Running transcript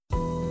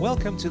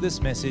Welcome to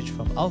this message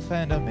from Alpha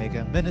and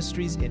Omega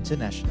Ministries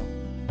International.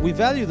 We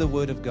value the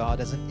Word of God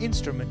as an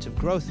instrument of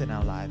growth in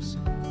our lives,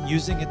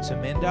 using it to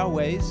mend our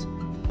ways,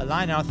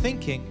 align our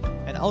thinking,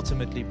 and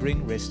ultimately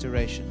bring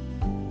restoration.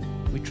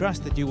 We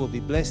trust that you will be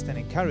blessed and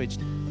encouraged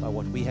by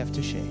what we have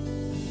to share.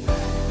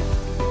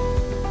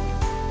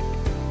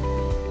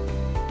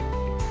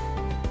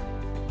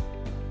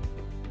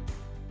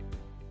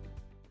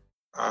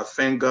 I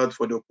thank God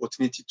for the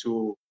opportunity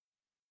to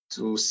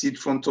sit in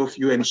front of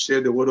you and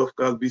share the word of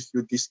God with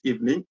you this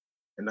evening.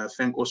 And I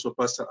thank also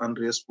Pastor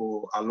Andreas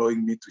for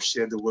allowing me to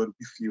share the word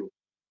with you.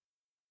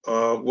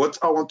 What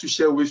I want to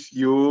share with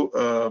you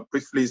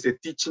briefly is the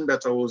teaching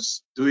that I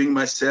was doing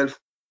myself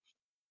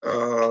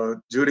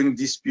during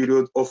this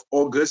period of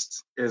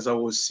August as I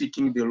was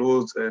seeking the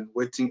Lord and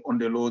waiting on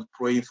the Lord,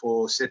 praying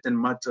for certain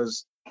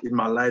matters in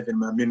my life and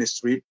my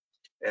ministry.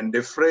 And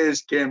the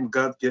phrase came,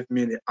 God gave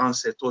me the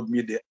answer, told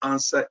me the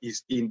answer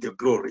is in the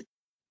glory.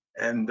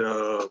 And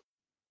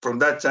from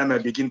that time, I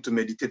begin to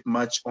meditate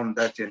much on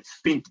that and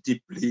think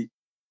deeply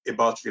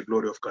about the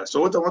glory of God.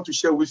 So what I want to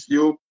share with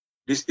you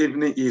this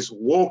evening is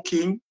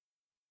walking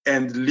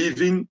and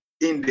living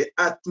in the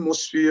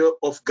atmosphere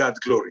of God's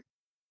glory.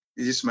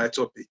 This is my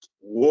topic,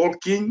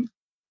 walking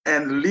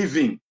and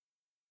living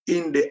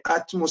in the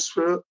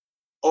atmosphere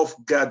of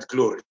God's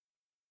glory.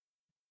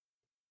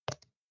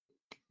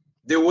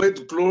 The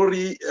word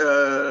glory,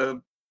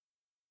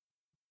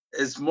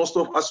 as most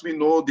of us we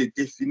know, the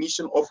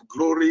definition of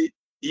glory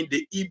in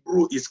the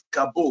Hebrew is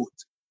kabod,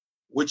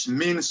 which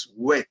means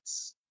wet.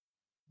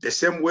 The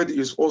same word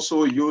is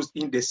also used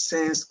in the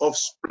sense of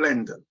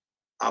splendor,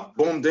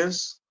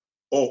 abundance,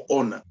 or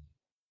honor.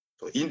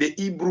 So in the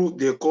Hebrew,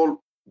 they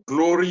call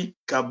glory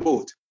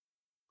kabod,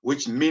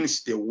 which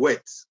means the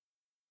wet.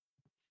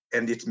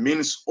 And it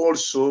means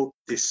also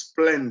the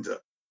splendor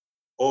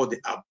or the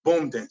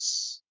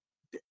abundance,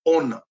 the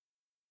honor.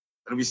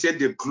 And we said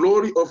the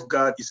glory of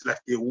God is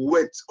like the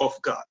wet of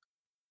God.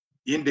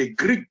 In the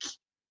Greek,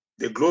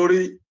 the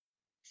glory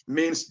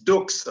means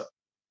doxa,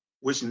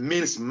 which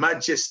means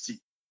majesty.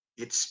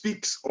 It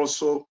speaks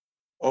also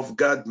of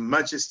God's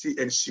majesty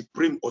and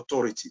supreme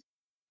authority.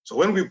 So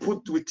when we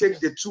take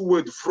the two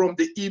words from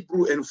the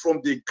Hebrew and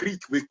from the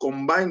Greek, we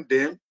combine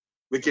them,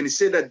 we can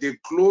say that the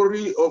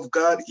glory of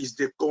God is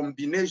the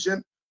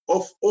combination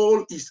of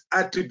all his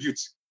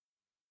attributes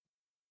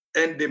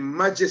and the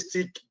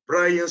majestic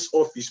brilliance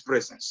of his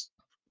presence.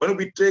 When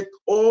we take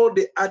all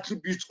the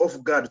attributes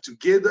of God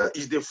together,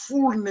 is the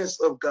fullness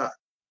of God.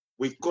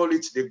 We call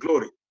it the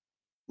glory.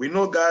 We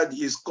know God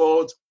is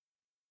called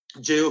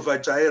Jehovah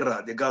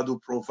Jireh, the God who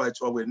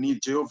provides our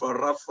need. Jehovah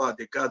Rapha,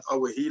 the God,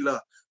 our healer.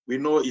 We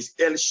know is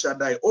El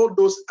Shaddai. All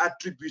those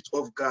attributes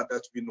of God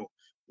that we know.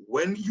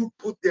 When you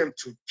put them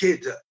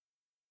together,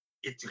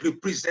 it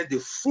represents the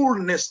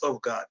fullness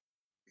of God.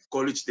 We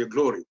call it the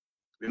glory.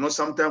 We know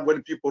sometimes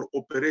when people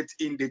operate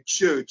in the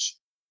church,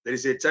 there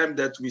is a time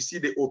that we see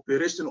the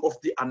operation of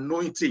the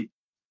anointing,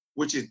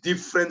 which is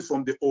different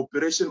from the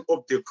operation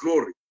of the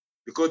glory,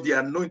 because the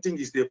anointing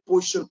is the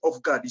portion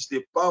of God, it's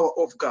the power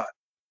of God.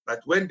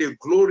 But when the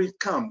glory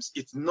comes,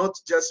 it's not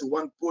just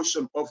one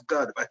portion of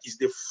God, but it's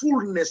the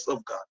fullness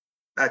of God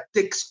that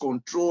takes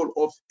control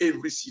of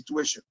every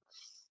situation.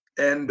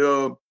 And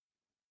the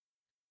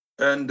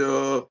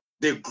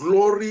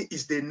glory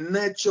is the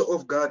nature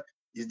of God,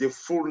 is the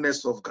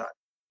fullness of God.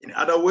 In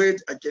other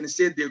words, I can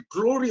say the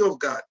glory of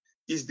God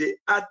is the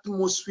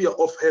atmosphere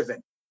of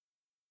heaven.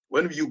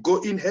 When you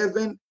go in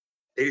heaven,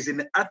 there is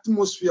an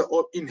atmosphere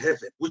in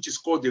heaven, which is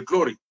called the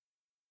glory.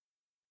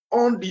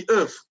 On the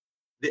earth,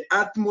 the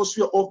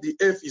atmosphere of the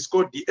earth is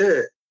called the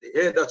air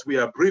that we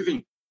are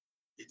breathing.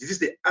 It is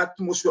the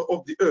atmosphere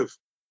of the earth.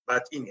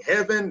 But in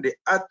heaven, the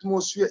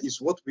atmosphere is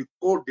what we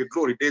call the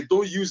glory. They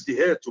don't use the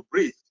air to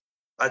breathe,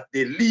 but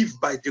they live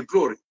by the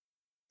glory.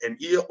 And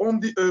here on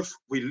the earth,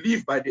 we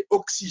live by the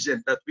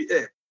oxygen that we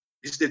have.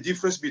 This is the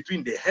difference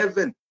between the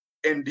heaven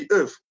and the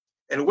earth.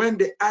 And when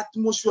the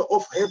atmosphere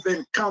of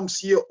heaven comes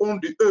here on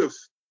the earth,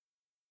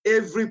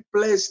 every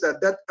place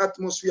that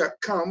atmosphere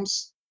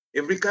comes,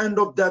 every kind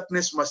of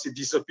darkness must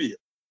disappear.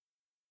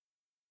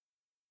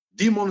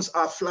 Demons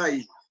are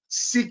flying,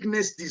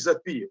 sickness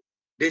disappear,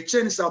 the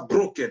chains are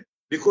broken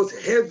because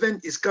heaven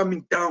is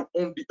coming down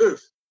on the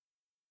earth.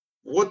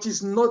 What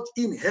is not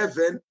in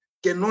heaven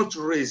cannot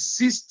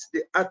resist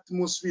the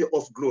atmosphere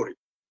of glory.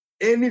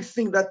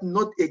 Anything that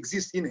not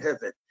exists in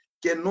heaven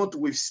cannot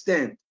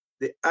withstand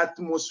the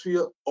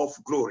atmosphere of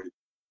glory.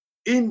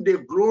 In the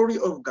glory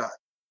of God,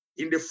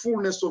 in the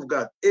fullness of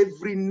God,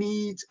 every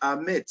need are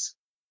met.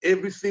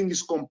 Everything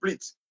is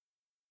complete.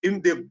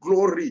 In the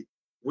glory,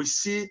 we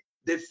see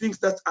the things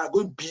that are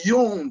going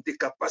beyond the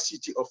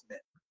capacity of man.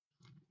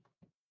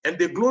 And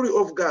the glory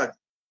of God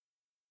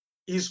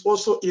is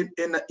also in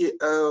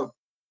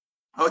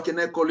how can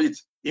I call it,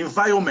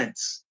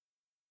 environments.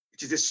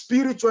 It is a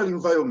spiritual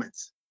environment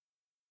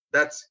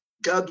that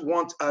God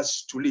wants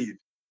us to live.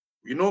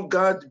 You know,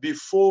 God,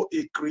 before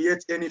he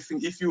creates anything,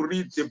 if you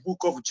read the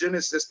book of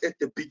Genesis at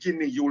the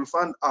beginning, you will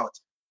find out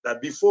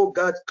that before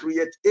God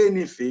created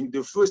anything,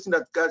 the first thing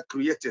that God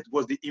created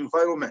was the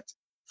environment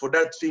for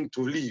that thing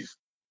to live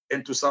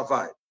and to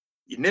survive.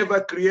 He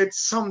never created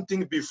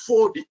something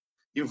before the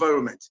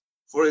environment.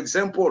 For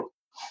example,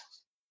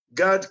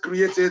 God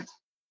created,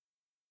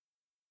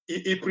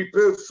 he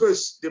prepared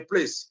first the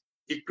place.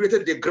 He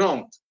created the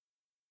ground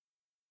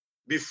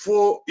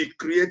before he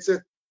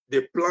created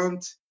the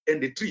plant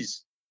and the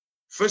trees.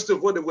 First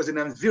of all, there was an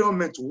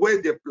environment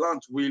where the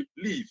plant will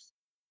live.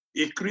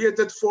 He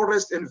created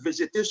forest and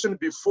vegetation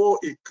before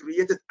he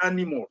created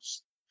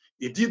animals.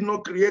 He did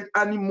not create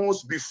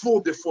animals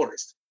before the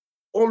forest.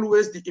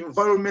 Always the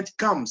environment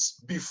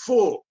comes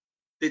before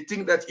the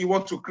thing that he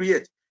wants to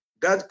create.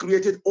 God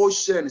created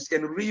oceans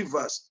and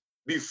rivers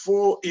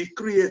before he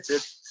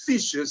created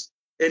fishes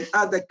and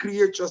other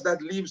creatures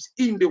that lives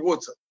in the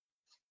water.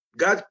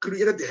 God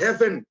created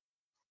heaven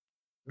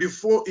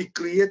before he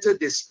created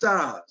the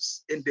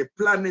stars and the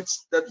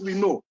planets that we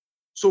know.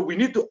 So we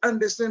need to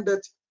understand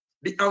that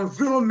the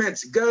environment,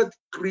 God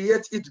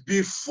creates it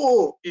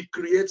before he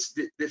creates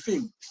the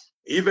thing.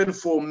 Even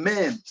for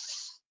man,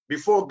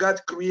 before God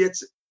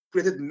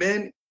created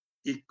man,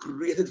 he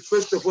created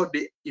first of all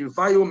the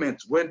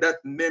environment where that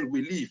man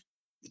will live.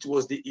 It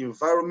was the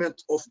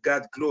environment of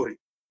God's glory.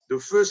 The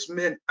first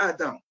man,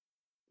 Adam,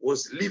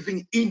 was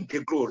living in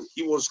the glory.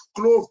 He was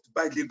clothed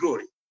by the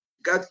glory.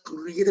 God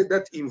created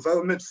that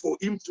environment for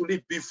him to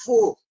live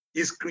before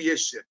his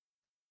creation.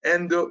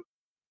 And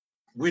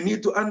we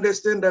need to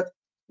understand that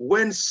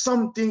when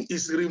something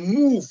is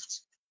removed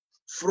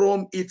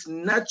from its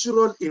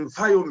natural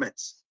environment,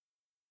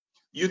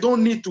 you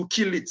don't need to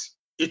kill it.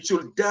 It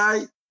will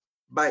die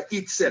by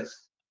itself.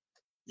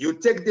 You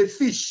take the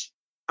fish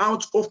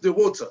out of the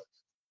water.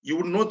 You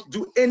will not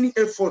do any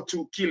effort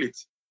to kill it.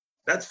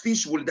 That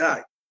fish will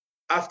die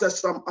after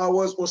some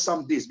hours or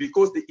some days,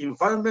 because the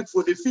environment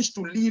for the fish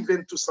to live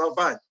and to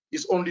survive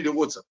is only the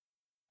water.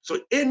 So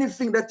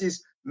anything that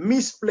is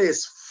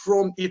misplaced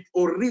from its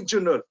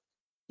original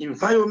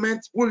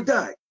environment will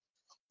die.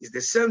 It's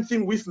the same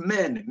thing with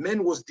man.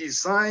 Man was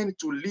designed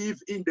to live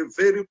in the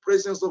very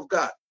presence of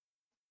God,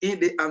 in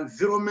the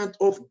environment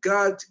of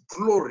God's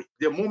glory.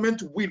 The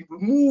moment we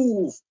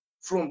move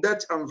from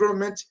that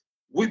environment,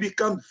 we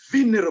become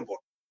vulnerable.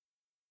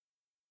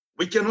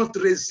 We cannot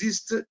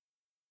resist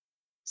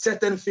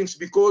certain things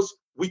because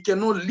we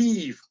cannot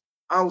live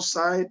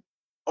outside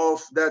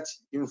of that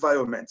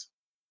environment.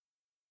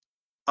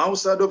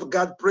 Outside of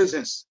God's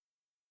presence,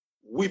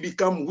 we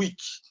become weak,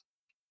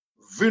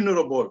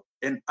 vulnerable,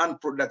 and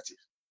unproductive.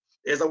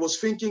 As I was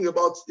thinking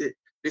about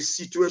the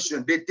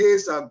situation, the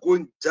days are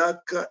going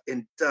darker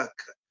and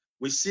darker.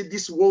 We see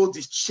this world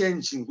is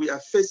changing. We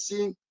are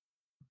facing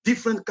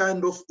different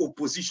kind of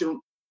opposition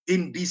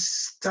in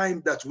this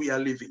time that we are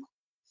living.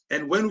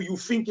 And when you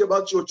think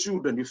about your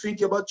children, you think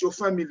about your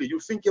family, you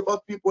think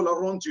about people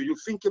around you, you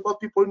think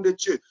about people in the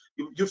church,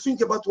 you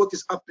think about what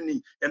is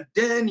happening, and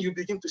then you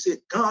begin to say,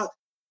 God,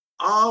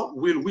 how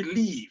will we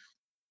live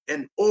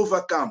and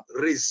overcome,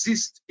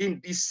 resist in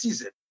this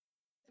season?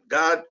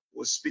 God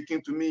was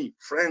speaking to me,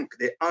 Frank,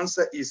 the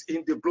answer is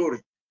in the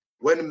glory.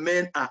 When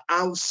men are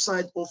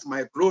outside of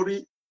my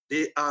glory,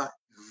 they are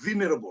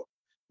vulnerable.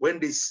 When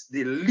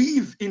they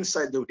live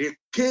inside, they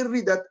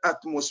carry that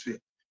atmosphere.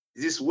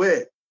 This is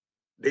where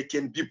they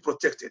can be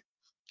protected.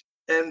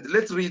 And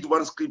let's read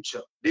one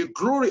scripture. The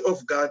glory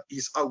of God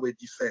is our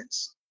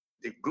defense.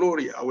 The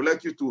glory, I would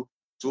like you to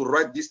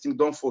write this thing,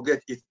 don't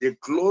forget it. The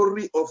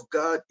glory of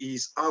God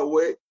is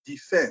our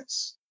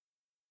defense.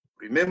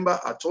 Remember,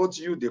 I told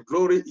you the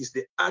glory is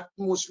the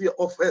atmosphere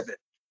of heaven.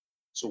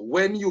 So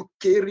when you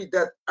carry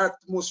that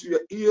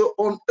atmosphere here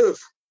on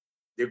earth,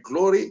 the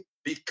glory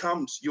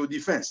becomes your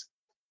defense.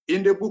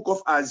 In the book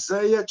of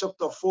Isaiah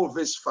chapter 4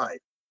 verse 5,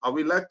 I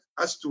would like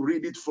us to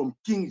read it from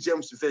King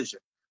James Version,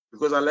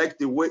 because I like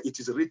the way it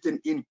is written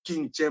in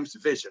King James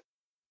Version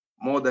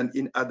more than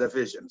in other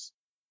versions.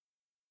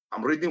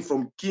 I'm reading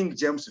from King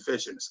James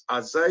Versions,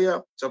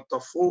 Isaiah chapter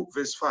 4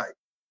 verse 5.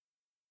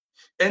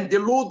 And the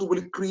Lord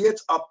will create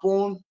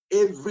upon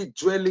every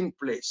dwelling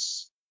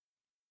place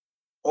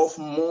of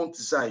Mount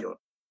Zion,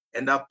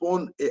 and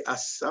upon a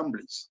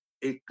assemblies,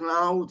 a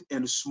cloud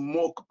and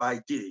smoke by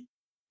day,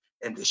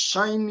 and the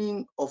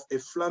shining of a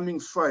flaming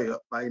fire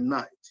by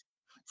night.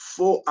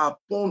 For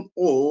upon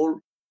all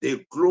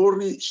the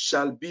glory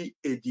shall be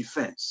a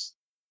defense.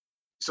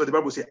 So the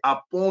Bible says,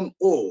 upon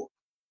all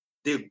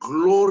the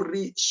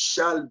glory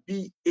shall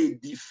be a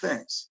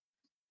defense.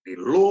 The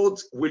Lord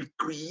will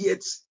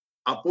create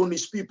upon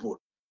his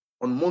people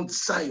on Mount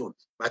Zion.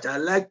 But I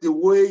like the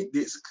way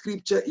the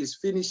scripture is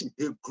finishing.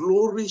 The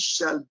glory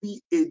shall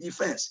be a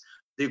defense.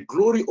 The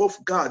glory of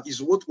God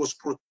is what was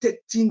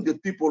protecting the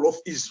people of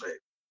Israel.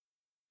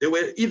 They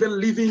were even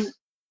living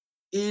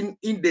in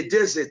the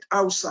desert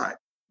outside.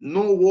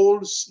 No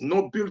walls,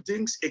 no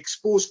buildings,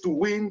 exposed to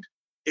wind,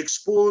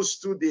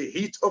 exposed to the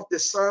heat of the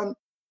sun,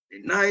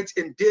 the night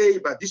and day.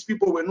 But these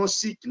people were not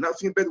sick.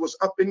 Nothing bad was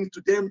happening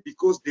to them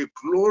because the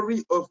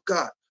glory of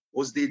God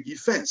was their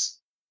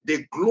defense.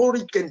 The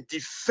glory can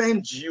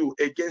defend you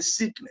against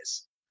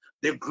sickness.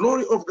 The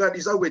glory of God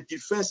is our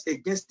defense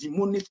against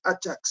demonic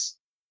attacks.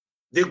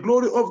 The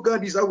glory of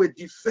God is our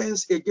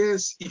defense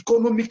against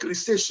economic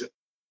recession.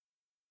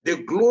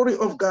 The glory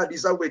of God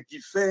is our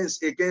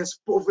defense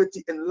against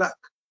poverty and lack.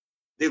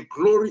 The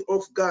glory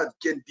of God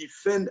can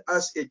defend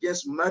us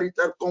against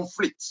marital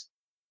conflicts.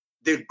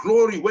 The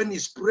glory, when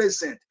it's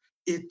present,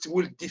 it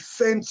will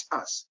defend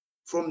us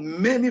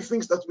from many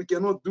things that we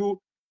cannot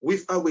do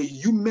with our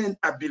human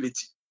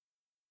ability.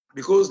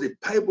 Because the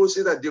Bible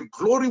says that the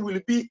glory will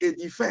be a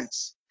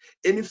defense.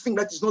 Anything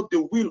that is not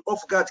the will of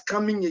God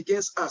coming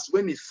against us,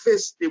 when it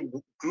faces the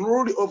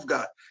glory of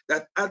God,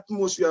 that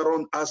atmosphere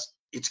around us,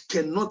 it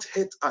cannot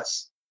hurt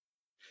us.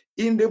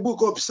 In the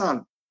book of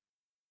Psalm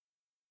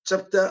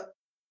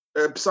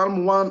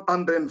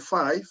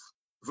 105,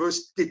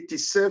 verse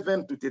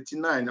 37 to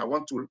 39, I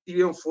want to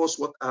reinforce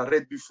what I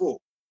read before.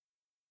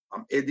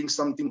 I'm adding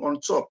something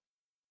on top.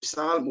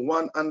 Psalm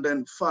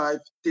 105,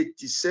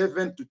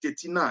 37 to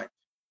 39,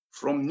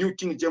 from New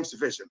King James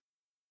Version.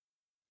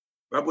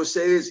 The Bible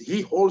says,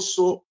 he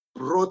also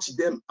brought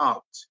them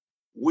out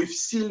with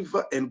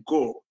silver and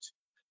gold,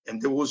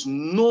 and there was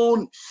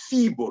none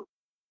feeble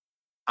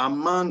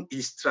among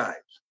his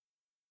tribes.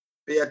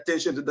 Pay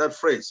attention to that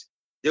phrase.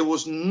 There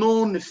was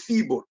none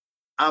feeble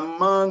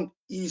among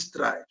his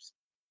tribes.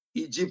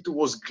 Egypt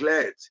was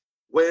glad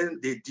when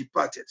they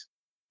departed,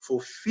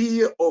 for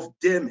fear of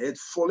them had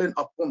fallen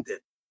upon them.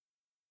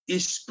 He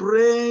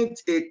spread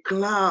a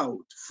cloud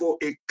for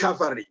a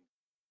covering,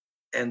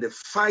 and the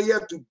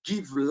fire to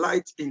give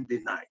light in the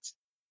night.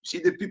 See,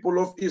 the people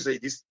of Israel,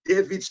 this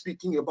David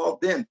speaking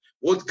about them,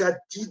 what God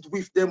did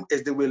with them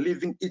as they were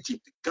leaving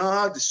Egypt.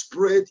 God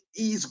spread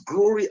his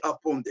glory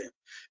upon them,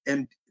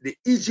 and the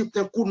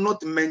Egyptians could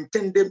not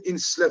maintain them in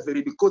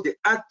slavery because the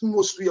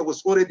atmosphere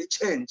was already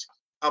changed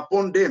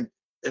upon them.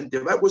 And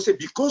the Bible said,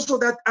 because of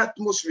that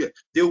atmosphere,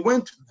 they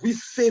went with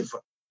favor,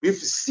 with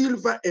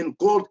silver and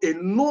gold,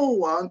 and no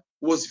one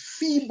was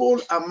feeble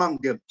among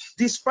them,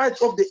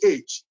 despite of the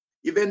age.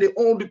 Even the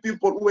old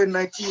people who were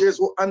 90 years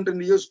or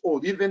 100 years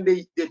old, even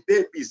the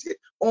babies,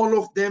 all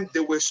of them,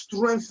 they were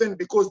strengthened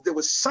because there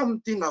was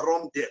something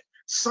around them,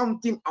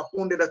 something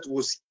upon them that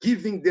was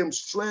giving them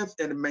strength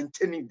and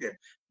maintaining them.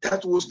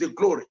 That was the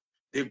glory.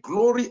 The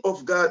glory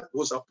of God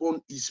was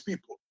upon his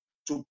people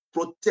to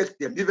protect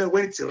them. Even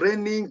when it's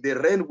raining, the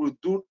rain will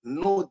do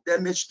no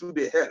damage to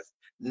the earth.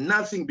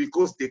 Nothing,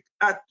 because the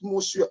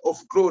atmosphere of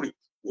glory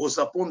was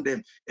upon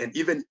them. And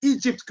even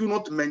Egypt could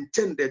not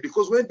maintain them,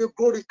 because when the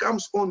glory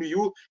comes on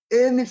you,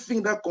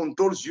 anything that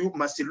controls you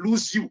must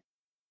lose you,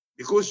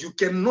 because you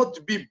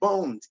cannot be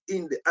bound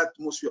in the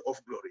atmosphere of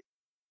glory.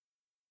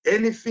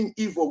 Anything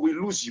evil will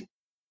lose you.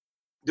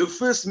 The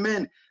first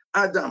man,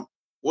 Adam,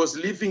 was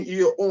living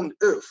here on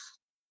earth,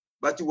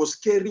 but he was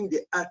carrying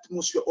the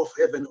atmosphere of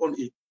heaven on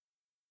him.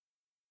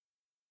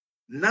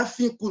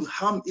 Nothing could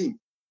harm him.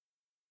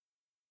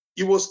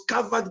 He was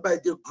covered by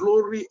the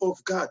glory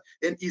of God,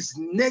 and his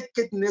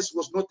nakedness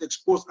was not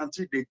exposed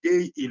until the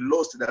day he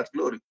lost that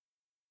glory.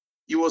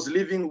 He was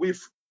living with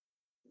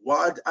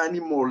wild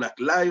animals like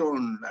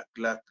lion,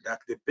 like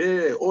the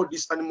bear, all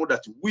these animals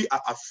that we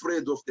are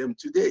afraid of them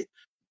today.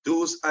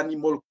 Those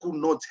animals could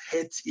not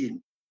hurt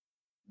him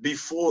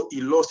before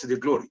he lost the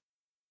glory,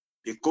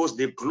 because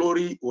the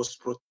glory was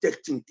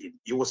protecting him.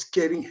 He was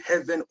carrying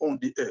heaven on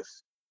the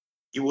earth.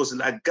 He was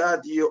like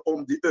God here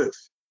on the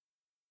earth.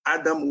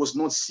 Adam was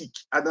not sick.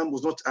 Adam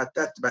was not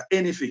attacked by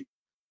anything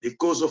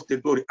because of the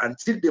glory,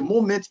 until the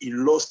moment he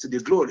lost the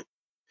glory.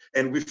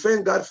 And we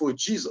thank God for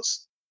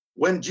Jesus.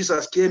 When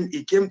Jesus came,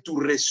 he came to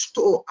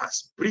restore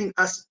us, bring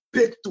us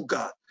back to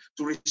God,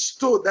 to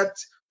restore that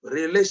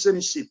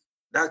relationship,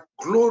 that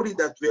glory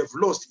that we have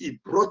lost. He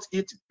brought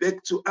it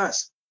back to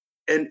us.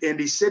 And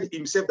he said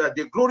himself that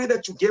the glory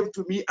that you gave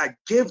to me, I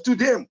gave to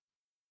them.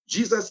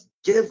 Jesus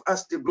gave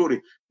us the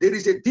glory. There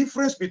is a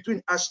difference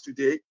between us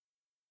today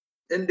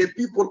and the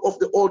people of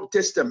the Old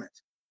Testament.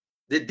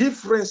 The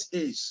difference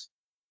is,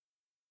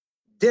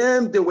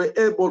 them, they were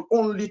able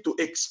only to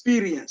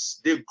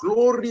experience the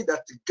glory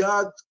that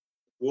God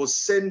was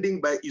sending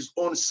by his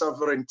own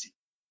sovereignty.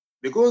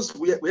 Because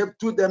we have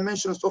two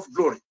dimensions of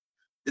glory.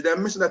 The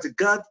dimension that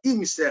God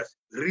himself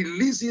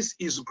releases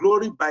his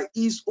glory by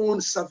his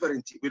own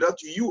sovereignty,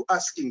 without you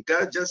asking.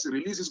 God just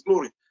releases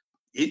glory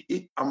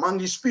among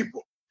his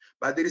people.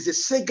 But there is a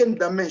second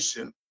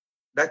dimension,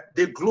 that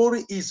the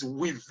glory is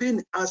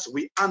within us.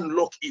 We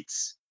unlock it,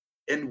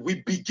 and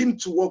we begin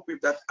to work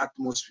with that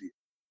atmosphere.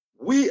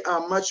 We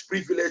are much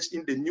privileged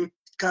in the new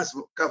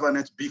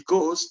covenant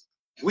because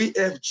we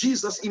have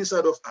Jesus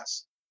inside of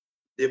us.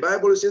 The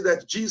Bible says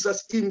that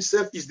Jesus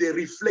himself is the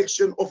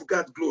reflection of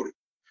God's glory.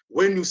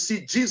 When you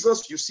see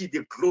Jesus, you see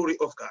the glory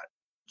of God.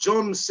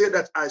 John said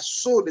that I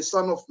saw the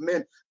Son of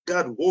Man,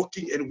 God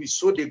walking, and we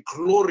saw the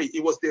glory.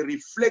 It was the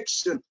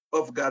reflection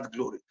of God's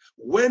glory.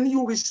 When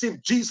you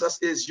receive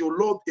Jesus as your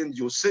Lord and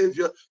your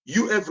Savior,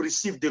 you have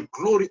received the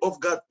glory of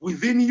God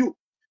within you.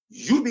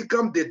 You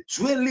become the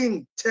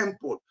dwelling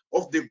temple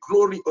of the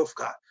glory of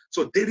God.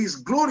 So there is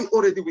glory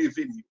already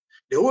within you.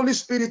 The Holy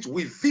Spirit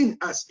within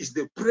us is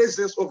the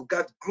presence of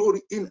God's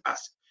glory in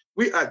us.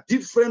 We are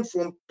different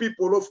from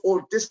people of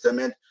Old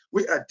Testament.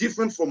 We are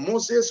different from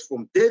Moses,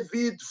 from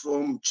David,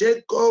 from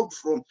Jacob,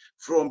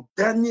 from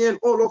Daniel.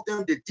 All of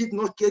them, they did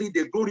not carry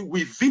the glory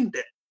within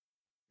them.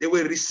 They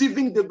were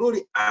receiving the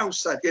glory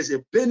outside as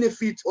a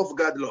benefit of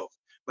God's love.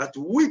 But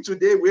we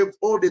today, we have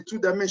all the two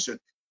dimensions.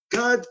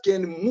 God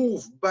can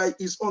move by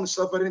his own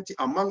sovereignty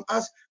among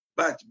us,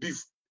 but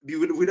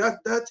without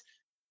that,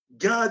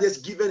 God has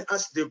given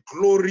us the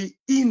glory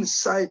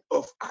inside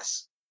of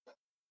us.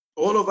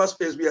 All of us,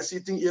 as we are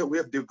sitting here, we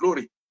have the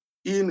glory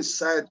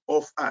inside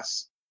of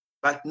us.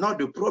 But now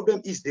the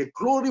problem is the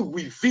glory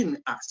within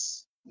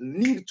us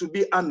need to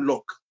be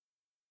unlocked.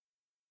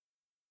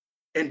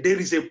 And there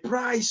is a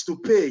price to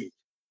pay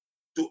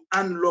to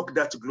unlock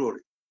that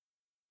glory.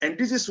 And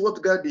this is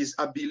what God is.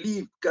 I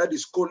believe God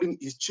is calling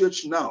his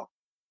church now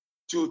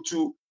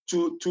to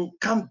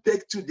come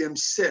back to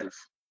themselves,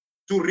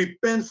 to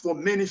repent for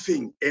many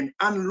things and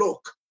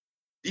unlock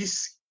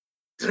this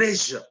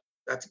treasure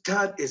that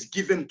God has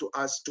given to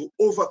us to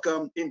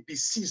overcome in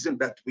this season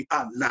that we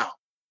are now.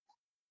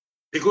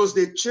 Because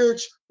the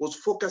church was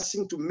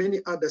focusing to many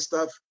other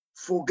stuff,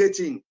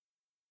 forgetting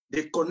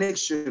the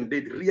connection,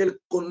 the real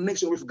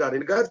connection with God.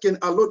 And God can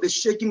allow the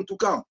shaking to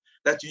come,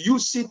 that you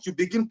sit, you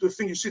begin to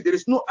think, you see, there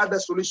is no other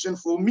solution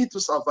for me to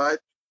survive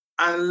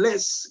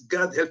unless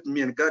God helped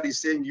me. And God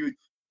is saying,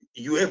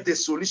 you have the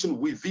solution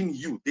within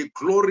you. The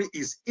glory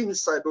is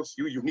inside of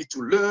you. You need to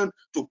learn,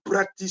 to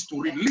practice,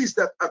 to release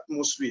that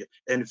atmosphere,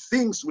 and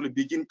things will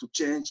begin to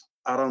change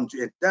around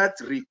you. And that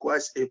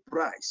requires a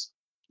price.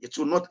 It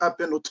will not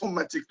happen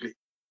automatically.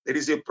 There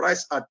is a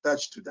price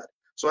attached to that.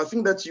 So I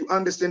think that you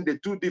understand the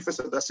two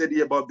differences that I said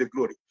here about the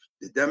glory.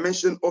 The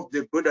dimension of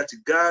the glory that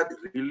God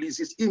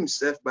releases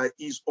himself by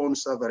his own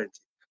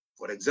sovereignty.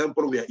 For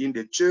example, we are in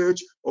the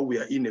church or we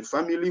are in a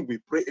family, we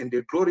pray and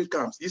the glory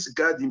comes. It's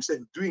God himself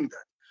doing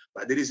that.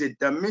 But there is a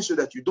dimension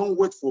that you don't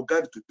wait for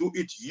God to do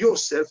it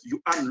yourself,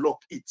 you unlock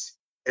it.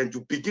 And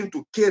you begin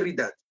to carry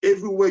that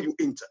everywhere you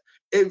enter,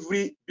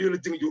 every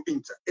building you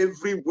enter,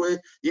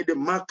 everywhere in the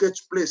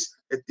marketplace,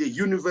 at the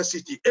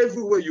university,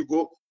 everywhere you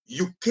go,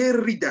 you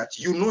carry that.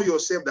 You know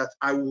yourself that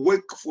I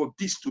work for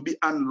this to be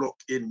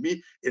unlocked in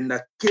me, and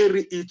I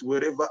carry it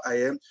wherever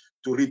I am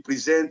to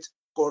represent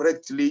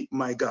correctly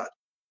my God.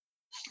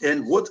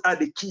 And what are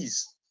the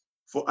keys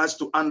for us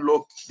to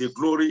unlock the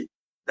glory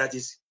that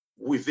is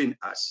within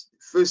us?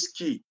 The first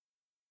key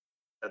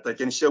that I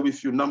can share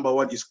with you, number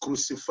one, is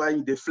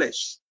crucifying the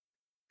flesh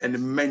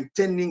and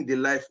maintaining the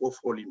life of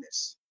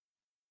holiness.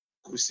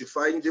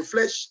 Crucifying the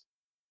flesh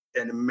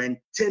and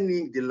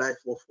maintaining the life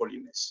of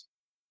holiness.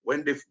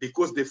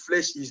 Because the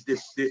flesh is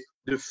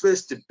the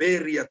first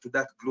barrier to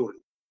that glory.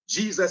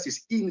 Jesus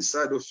is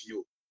inside of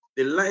you.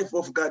 The life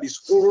of God is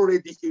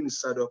already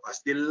inside of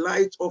us. The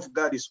light of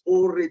God is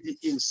already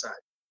inside.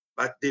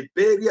 But the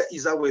barrier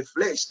is our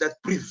flesh that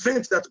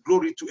prevents that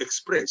glory to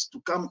express, to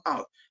come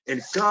out.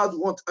 And God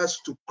wants us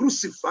to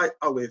crucify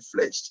our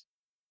flesh.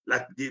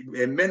 Like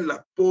a man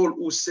like Paul,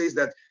 who says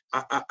that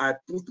I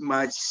put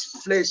my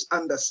flesh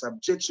under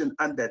subjection,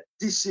 under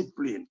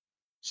discipline.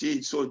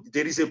 See, so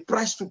there is a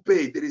price to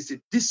pay. There is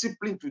a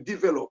discipline to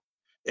develop.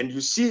 And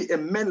you see a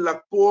man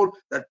like Paul,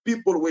 that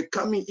people were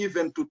coming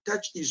even to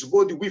touch his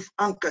body with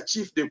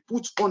handkerchief they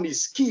put on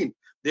his skin.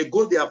 They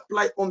go, they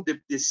apply on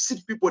the sick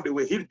people, they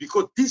were healed,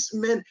 because this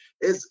man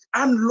has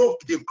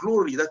unlocked the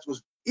glory that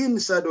was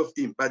inside of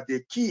him. But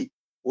the key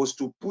was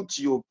to put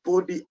your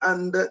body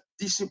under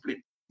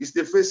discipline. It's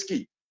the first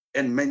key.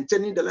 And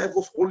maintaining the life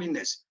of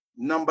holiness.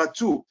 Number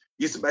two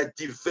is by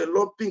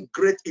developing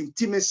great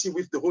intimacy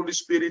with the Holy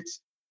Spirit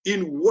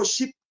in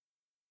worship,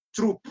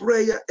 through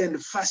prayer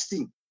and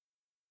fasting.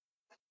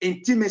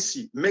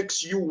 Intimacy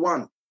makes you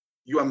one.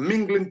 You are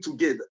mingling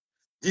together.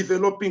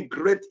 Developing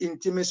great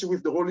intimacy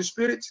with the Holy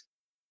Spirit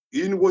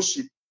in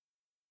worship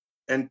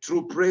and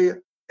through prayer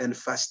and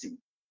fasting.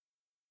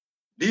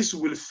 This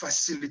will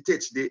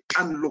facilitate the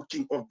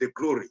unlocking of the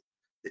glory.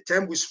 The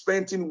time we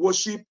spent in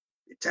worship,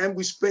 the time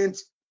we spent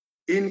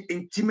in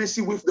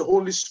intimacy with the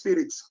Holy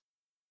Spirit,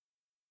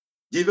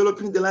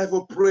 developing the life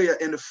of prayer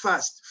and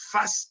fast.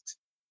 Fast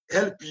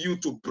help you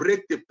to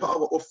break the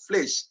power of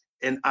flesh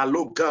and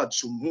allow God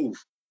to move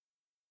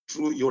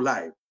through your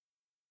life.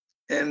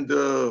 And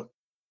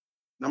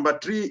number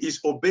three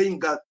is obeying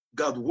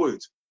God's word.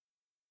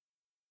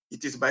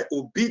 It is by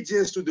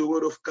obedience to the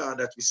word of God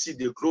that we see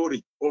the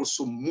glory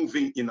also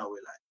moving in our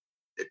life.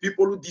 The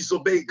people who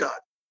disobey God,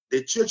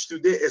 the church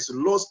today has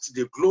lost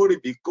the glory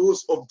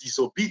because of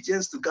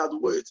disobedience to God's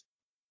word.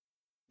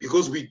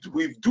 Because we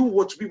do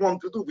what we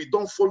want to do, we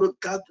don't follow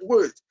God's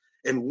word.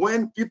 And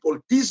when people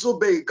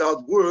disobey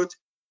God's word,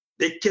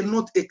 they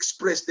cannot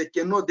express, they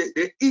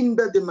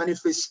hinder the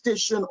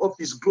manifestation of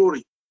his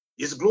glory.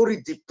 His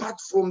glory depart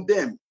from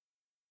them.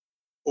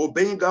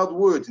 Obeying God's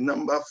word.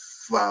 Number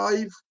four,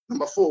 I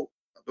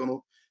don't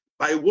know,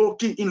 by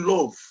walking in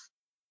love.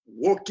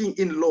 Walking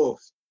in love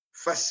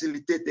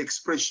facilitate the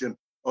expression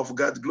of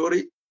God's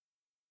glory.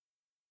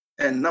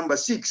 And number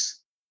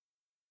six,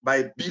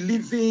 by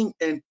believing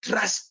and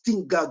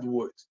trusting God's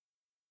word.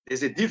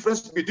 There's a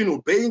difference between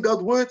obeying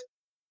God's word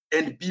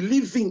and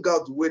believing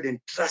God's word and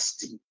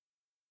trusting.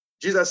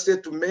 Jesus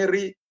said to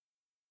Mary,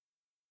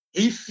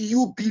 if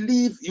you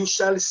believe, you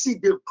shall see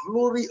the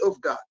glory of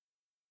God.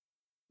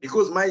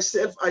 Because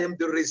myself, I am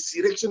the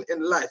resurrection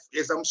and life.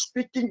 As I'm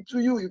speaking to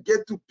you, you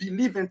get to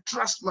believe and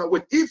trust my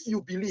word. If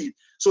you believe.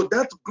 So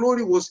that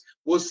glory was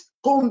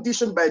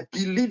conditioned by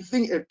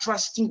believing and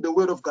trusting the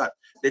word of God.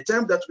 The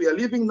time that we are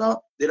living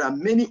now, there are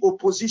many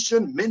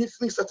opposition, many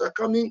things that are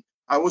coming.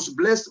 I was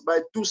blessed by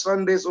 2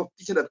 Sundays of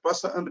teaching that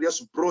Pastor Andreas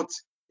brought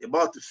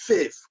about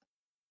faith.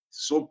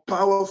 So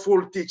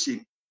powerful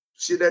teaching.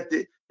 See that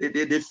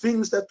the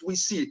things that we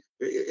see,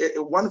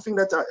 one thing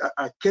that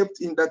I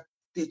kept in that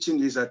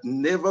teaching is that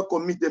never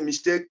commit the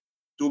mistake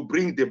to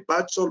bring the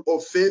battle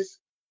of faith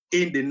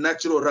in the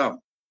natural realm.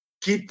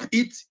 Keep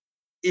it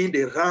in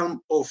the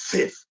realm of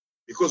faith.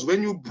 Because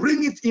when you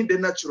bring it in the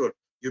natural,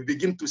 you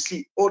begin to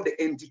see all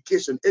the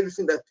indication,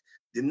 everything that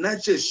the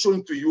nature is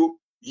showing to you,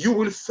 you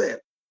will fail.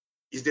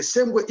 It's the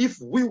same way if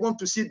we want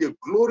to see the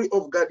glory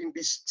of God in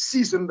this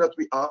season that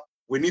we are,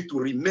 we need to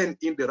remain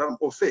in the realm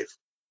of faith.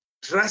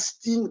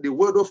 Trusting the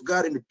word of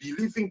God and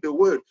believing the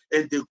word,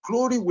 and the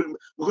glory will,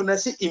 we're going to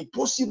see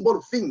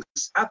impossible things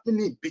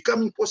happening,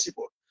 becoming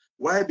possible.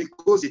 Why?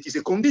 Because it is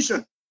a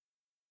condition.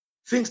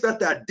 Things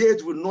that are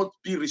dead will not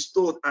be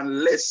restored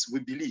unless we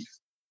believe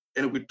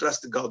and we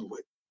trust God's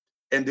word.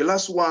 And the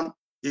last one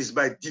is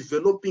by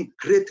developing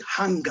great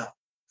hunger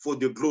for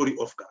the glory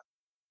of God.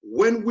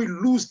 When we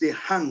lose the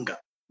hunger,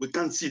 we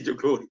can't see the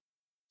glory.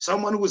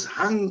 Someone who is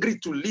hungry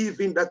to live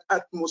in that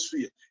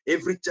atmosphere,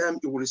 every time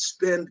he will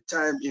spend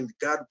time in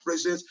God's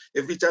presence,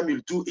 every time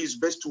he'll do his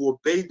best to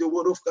obey the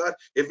word of God,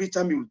 every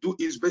time he'll do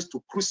his best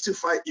to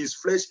crucify his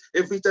flesh,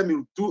 every time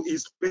he'll do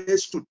his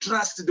best to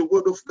trust the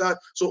word of God.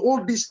 So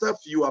all this stuff,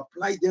 you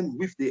apply them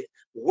with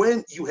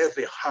when you have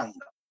a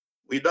hunger.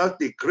 Without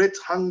the great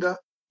hunger,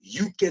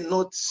 you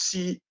cannot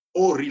see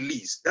or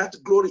release. That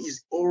glory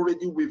is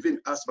already within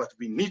us, but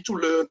we need to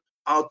learn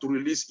how to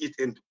release it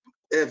and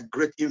have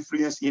great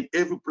influence in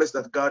every place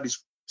that God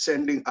is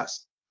sending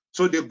us.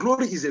 So the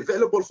glory is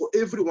available for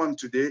everyone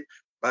today,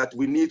 but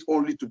we need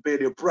only to pay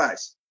the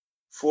price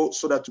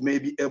so that we may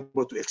be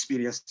able to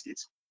experience it.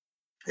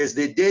 As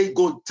the day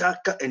goes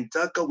darker and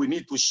darker, we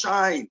need to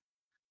shine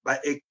by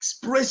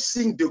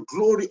expressing the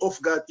glory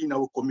of God in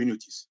our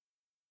communities.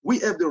 We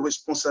have the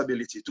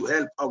responsibility to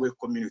help our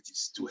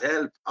communities, to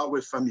help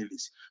our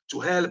families, to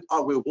help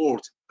our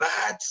world,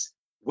 but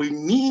we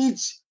need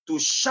to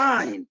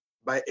shine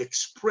by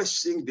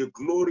expressing the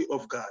glory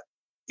of God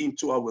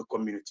into our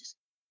communities.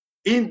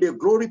 In the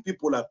glory,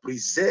 people are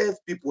preserved,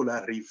 people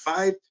are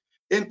revived,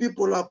 and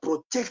people are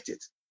protected.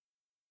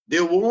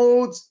 The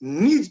world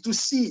needs to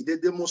see the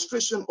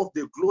demonstration of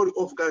the glory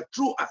of God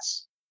through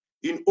us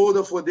in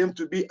order for them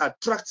to be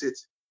attracted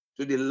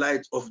to the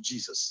light of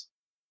Jesus.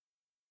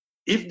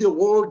 If the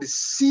world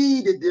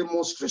see the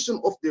demonstration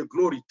of the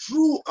glory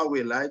through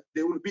our life,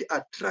 they will be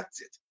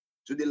attracted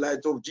to the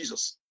light of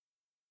Jesus.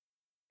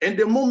 And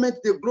the moment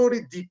the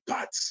glory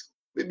departs,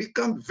 we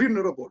become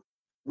vulnerable.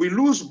 We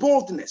lose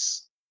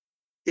boldness.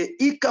 A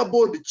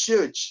Ichabod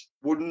church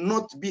will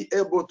not be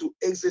able to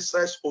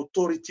exercise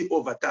authority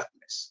over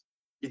darkness.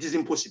 It is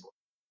impossible.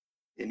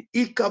 An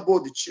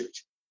Ichabod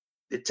church,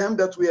 the time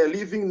that we are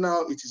living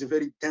now, it is a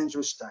very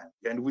dangerous time.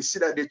 And we see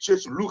that the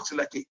church looks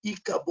like an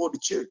Ichabod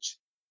church.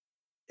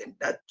 And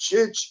that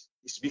church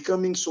is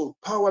becoming so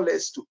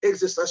powerless to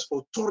exercise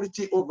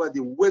authority over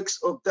the works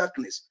of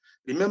darkness.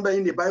 Remember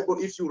in the Bible,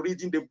 if you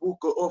read in the book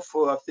of,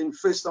 I think,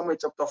 1 Samuel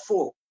chapter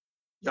 4,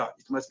 yeah,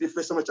 it must be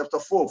 1 Samuel chapter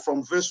 4,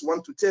 from verse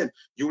 1 to 10,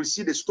 you will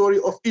see the story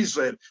of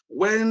Israel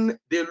when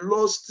they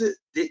lost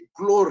the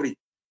glory.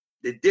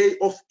 The day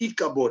of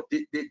Ichabod,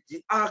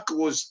 the ark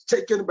was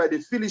taken by the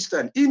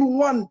Philistines. In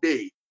one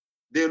day,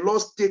 they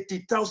lost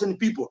 30,000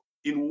 people.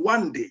 In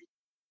one day,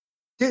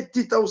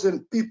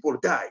 30,000 people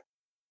died.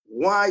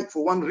 Why?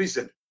 For one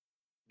reason,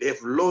 they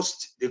have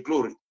lost the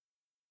glory.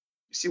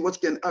 You see what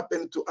can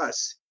happen to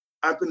us,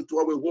 happen to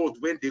our world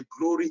when the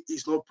glory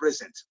is not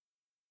present.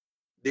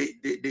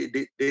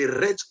 The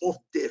rate of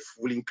death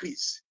will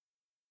increase.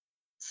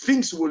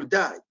 Things will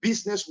die,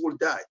 business will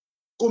die,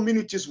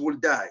 communities will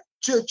die,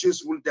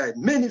 churches will die,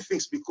 many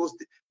things, because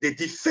the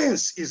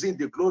defense is in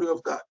the glory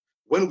of God.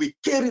 When we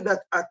carry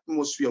that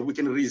atmosphere, we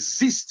can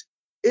resist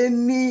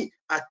any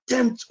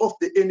attempt of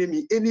the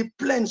enemy, any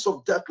plans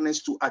of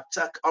darkness to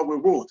attack our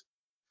world.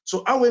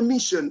 So our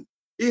mission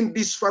in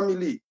this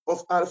family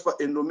of Alpha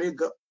and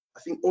Omega, I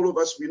think all of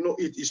us, we know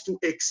it, is to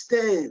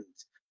extend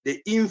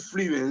the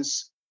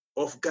influence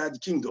of God's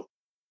kingdom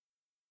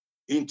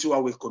into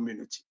our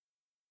community.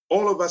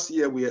 All of us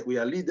here, we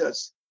are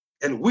leaders,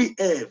 and we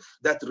have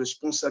that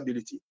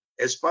responsibility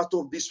as part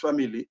of this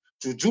family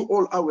to do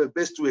all our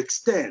best to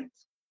extend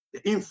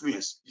the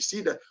influence. You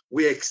see that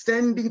we're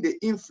extending the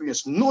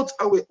influence, not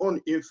our own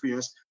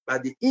influence,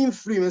 but the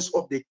influence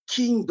of the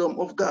kingdom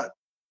of God.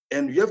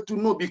 And you have to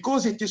know,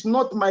 because it is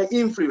not my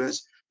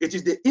influence, it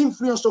is the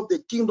influence of the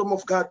kingdom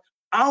of God.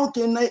 How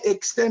can I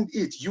extend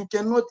it? You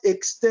cannot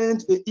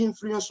extend the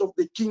influence of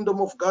the kingdom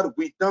of God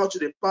without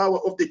the power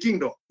of the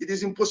kingdom. It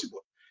is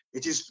impossible.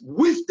 It is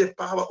with the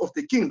power of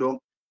the kingdom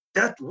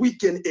that we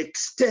can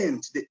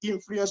extend the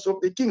influence of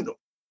the kingdom.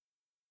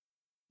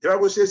 The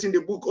Bible says in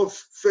the book of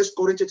 1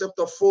 Corinthians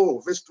chapter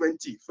 4, verse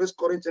 20, 1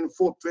 Corinthians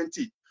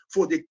 4:20,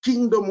 for the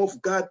kingdom of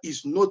God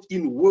is not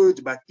in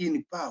word, but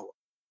in power.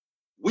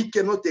 We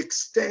cannot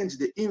extend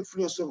the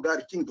influence of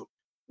God's kingdom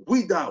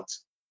without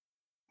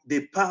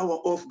the power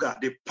of God,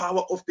 the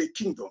power of the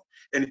kingdom.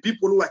 And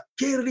people who are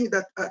carrying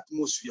that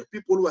atmosphere,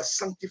 people who are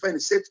sanctified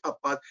and set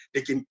apart,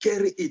 they can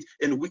carry it,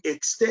 and we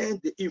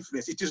extend the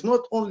influence. It is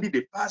not only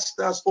the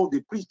pastors or the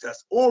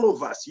preachers, all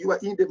of us. You are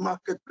in the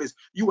marketplace,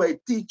 you are a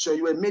teacher,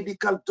 you are a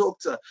medical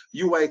doctor,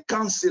 you are a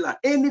counselor.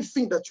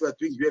 Anything that you are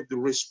doing, you have the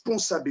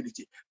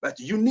responsibility. But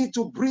you need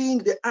to bring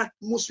the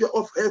atmosphere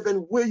of heaven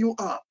where you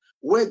are,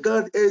 where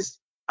God has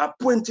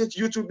appointed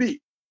you to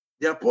be.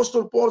 The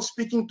Apostle Paul,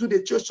 speaking to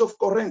the church of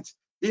Corinth,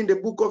 in the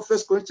book of 1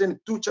 Corinthians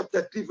 2,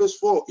 chapter 3, verse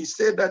 4, he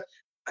said that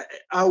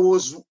I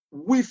was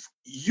with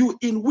you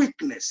in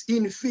weakness,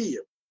 in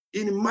fear,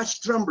 in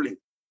much trembling.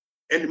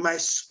 And my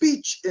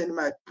speech and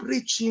my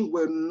preaching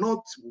were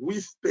not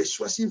with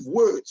persuasive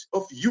words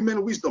of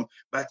human wisdom,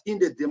 but in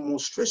the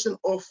demonstration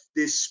of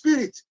the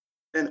Spirit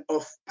and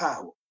of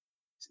power.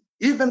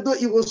 Even though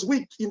he was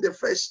weak in the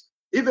flesh,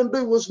 even though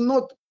he was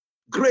not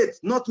great,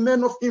 not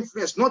man of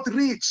influence, not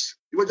rich,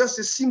 he was just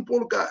a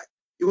simple guy.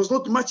 He was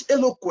not much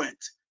eloquent.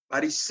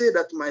 But he said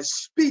that my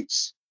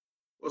speech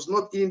was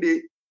not in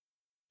the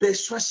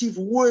persuasive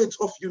words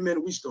of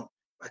human wisdom,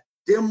 but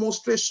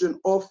demonstration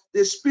of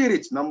the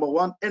Spirit, number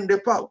one, and the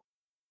power.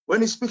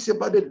 When he speaks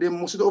about the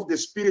demonstration of the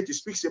Spirit, he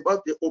speaks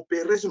about the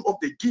operation of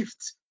the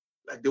gifts,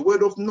 like the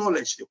word of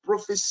knowledge, the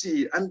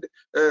prophecy, and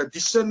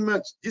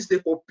discernment. This is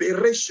the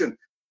operation,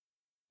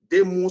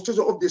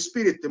 demonstration of the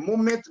Spirit. The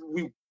moment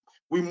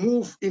we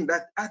move in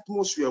that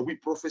atmosphere, we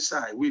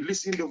prophesy, we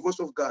listen to the voice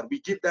of God,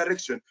 we give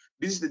direction.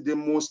 This is the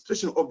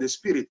demonstration of the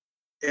Spirit.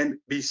 And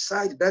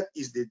beside that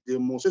is the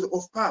demonstration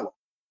of power.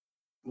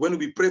 When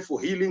we pray for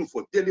healing,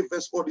 for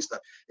deliverance, all this stuff.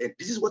 And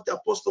this is what the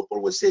Apostle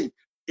Paul was saying.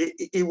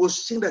 He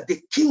was saying that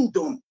the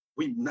kingdom,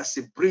 we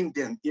must bring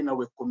them in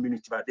our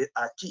community, but they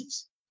are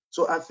keys.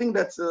 So I think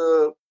that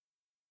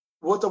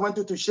what I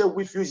wanted to share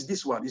with you is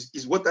this one,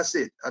 is what I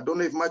said. I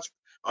don't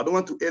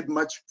want to add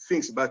much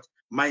things, but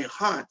my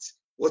heart,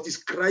 what is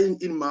crying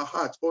in my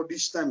heart all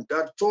this time,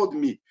 God told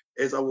me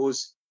as I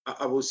was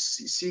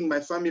seeing my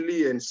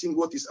family and seeing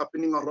what is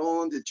happening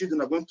around. The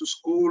children are going to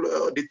school,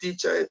 the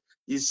teacher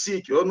is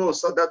sick, so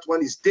that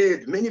one is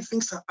dead. Many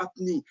things are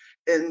happening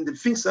and the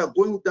things are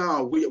going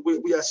down.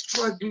 We are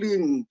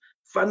struggling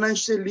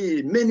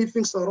financially, many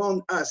things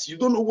around us. You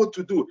don't know what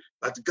to do,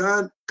 but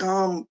God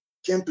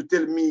came to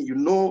tell me,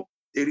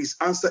 there is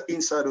answer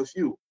inside of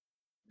you.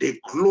 The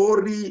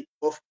glory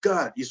of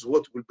God is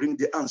what will bring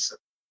the answer.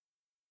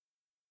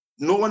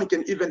 No one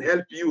can even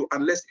help you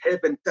unless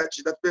heaven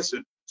touches that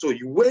person. So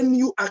when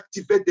you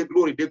activate the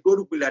glory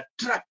will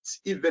attract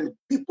even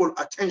people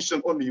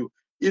attention on you,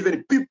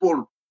 even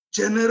people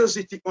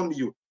generosity on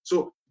you.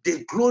 So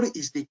the glory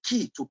is the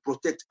key to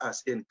protect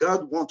us. And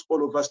God wants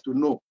all of us to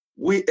know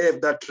we have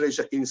that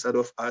treasure inside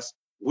of us.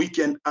 We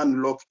can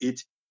unlock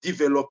it,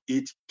 develop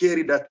it,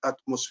 carry that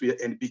atmosphere,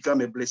 and become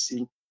a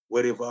blessing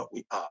wherever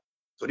we are.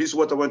 So this is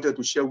what I wanted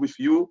to share with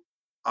you.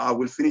 I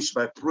will finish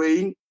by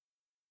praying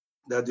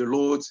that the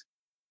Lord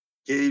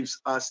gives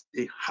us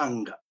the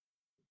hunger.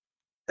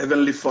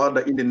 Heavenly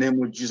Father, in the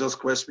name of Jesus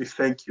Christ, we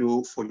thank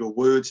you for your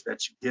words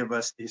that you gave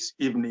us this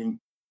evening.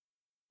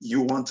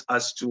 You want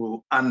us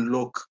to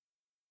unlock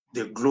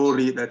the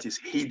glory that is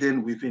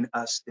hidden within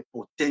us, the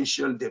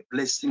potential, the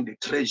blessing, the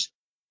treasure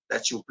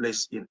that you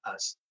place in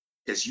us.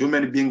 As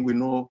human beings, we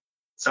know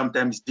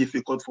sometimes it's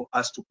difficult for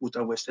us to put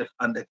ourselves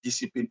under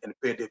discipline and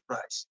pay the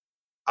price.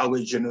 Our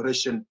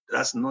generation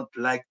does not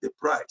like the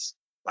price,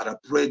 but I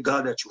pray,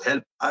 God, that you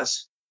help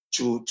us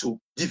to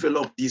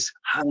develop this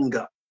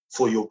hunger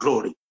for your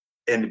glory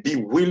and be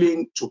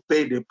willing to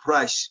pay the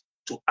price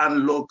to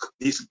unlock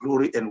this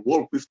glory and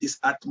work with this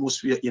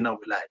atmosphere in our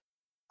life.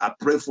 I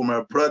pray for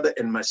my brother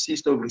and my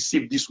sister who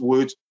receive this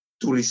word,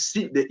 to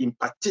receive the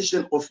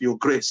impartation of your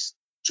grace,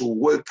 to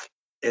work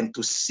and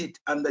to sit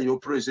under your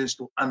presence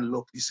to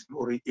unlock this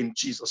glory in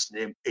Jesus'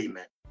 name.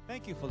 Amen.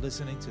 Thank you for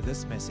listening to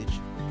this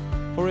message.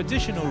 For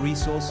additional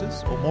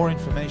resources or more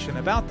information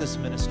about this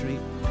ministry,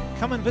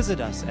 come and visit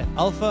us at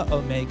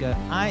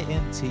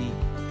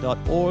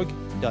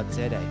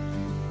alphaomegaint.org.za.